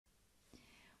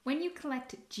When you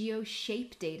collect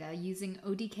GeoShape data using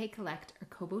ODK Collect or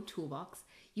KoboToolbox,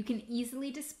 you can easily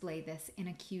display this in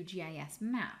a QGIS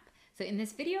map. So in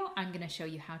this video, I'm going to show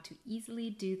you how to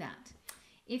easily do that.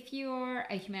 If you're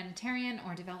a humanitarian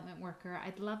or development worker,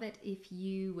 I'd love it if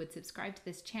you would subscribe to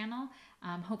this channel.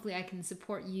 Hopefully I can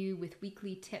support you with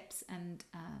weekly tips and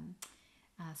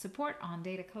support on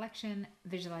data collection,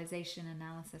 visualization,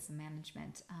 analysis, and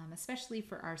management, especially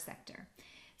for our sector.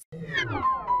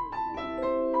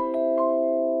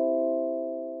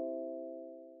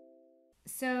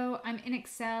 So I'm in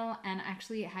Excel and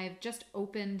actually I have just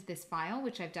opened this file,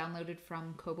 which I've downloaded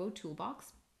from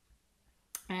KoboToolbox.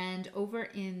 And over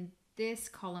in this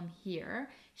column here,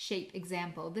 shape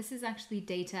example, this is actually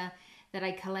data that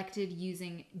I collected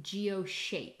using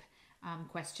GeoShape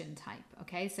question type.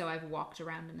 Okay, so I've walked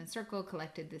around in a circle,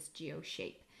 collected this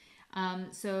GeoShape.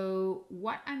 So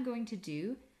what I'm going to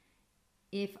do,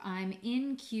 if I'm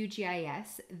in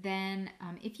QGIS, then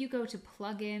if you go to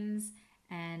plugins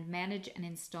and manage and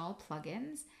install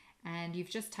plugins, and you've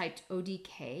just typed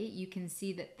ODK, you can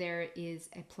see that there is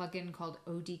a plugin called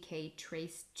ODK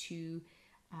Trace to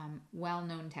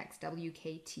Well-Known Text,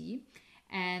 WKT.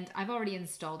 And I've already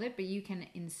installed it, but you can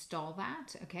install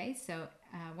that. Okay, so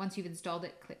once you've installed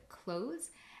it, click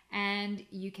close, and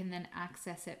you can then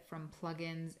access it from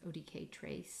plugins, ODK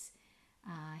Trace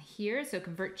here. So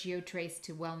convert GeoTrace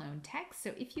to well-known text.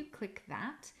 So if you click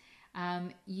that,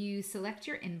 you select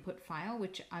your input file,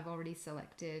 which I've already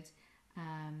selected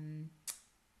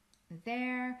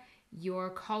there. Your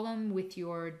column with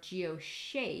your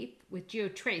GeoShape, with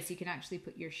GeoTrace, you can actually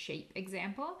put your shape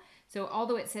example. So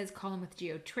although it says column with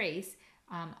GeoTrace,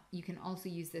 you can also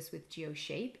use this with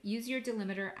GeoShape. Use your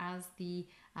delimiter as the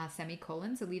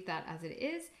semicolon, so leave that as it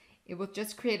is. It will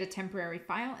just create a temporary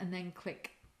file, and then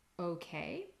click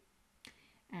OK.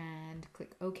 And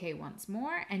click OK once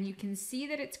more, and you can see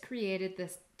that it's created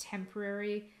this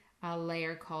temporary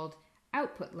layer called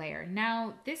output layer.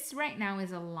 Now this right now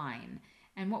is a line,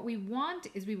 and what we want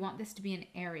is we want this to be an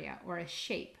area or a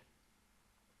shape.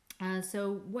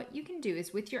 So what you can do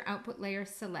is, with your output layer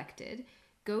selected,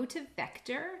 go to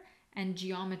vector and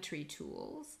geometry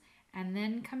tools, and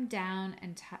then come down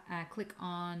and click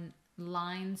on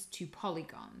lines to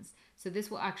polygons. So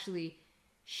this will actually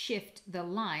shift the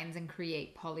lines and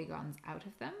create polygons out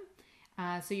of them.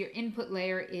 So your input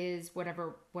layer is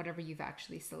whatever you've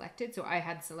actually selected. So I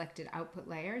had selected output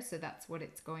layer, so that's what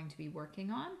it's going to be working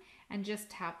on. And just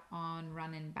tap on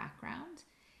run in background.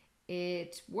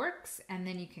 It works, and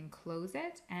then you can close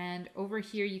it. And over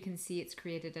here you can see it's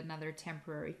created another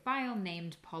temporary file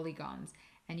named polygons,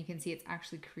 and you can see it's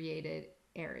actually created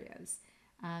areas.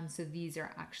 So these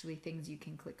are actually things you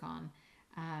can click on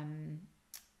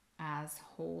as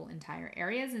whole entire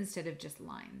areas instead of just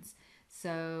lines.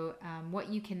 So what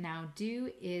you can now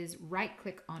do is right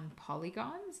click on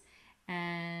polygons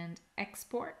and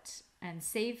export and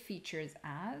save features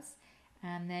as,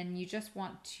 and then you just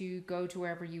want to go to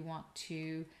wherever you want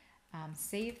to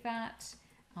save that.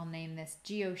 I'll name this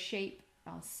GeoShape,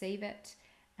 I'll save it,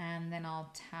 and then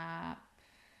I'll tap,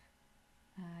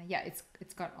 yeah,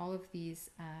 it's got all of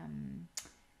these,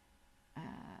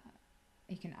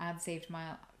 you can add saved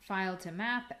file to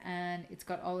map, and it's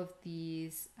got all of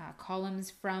these columns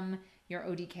from your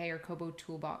ODK or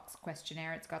KoboToolbox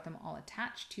questionnaire. It's got them all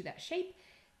attached to that shape.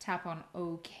 Tap on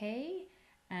OK,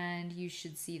 and you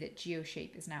should see that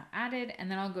GeoShape is now added. And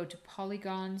then I'll go to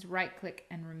polygons, right click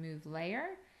and remove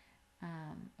layer.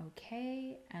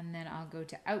 OK, and then I'll go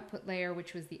to output layer,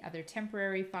 which was the other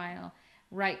temporary file.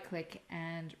 Right click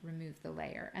and remove the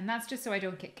layer. And that's just so I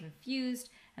don't get confused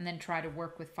and then try to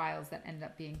work with files that end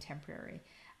up being temporary.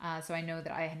 So I know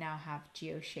that I now have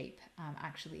GeoShape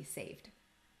actually saved.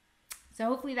 So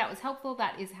hopefully that was helpful.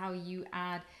 That is how you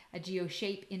add a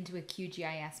GeoShape into a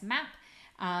QGIS map.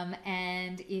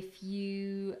 And if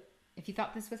you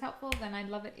thought this was helpful, then I'd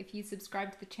love it if you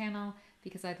subscribe to the channel,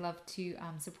 because I'd love to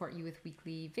support you with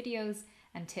weekly videos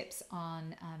and tips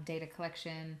on data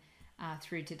collection,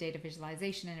 through to data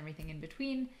visualization and everything in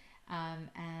between,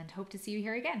 and hope to see you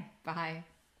here again. Bye.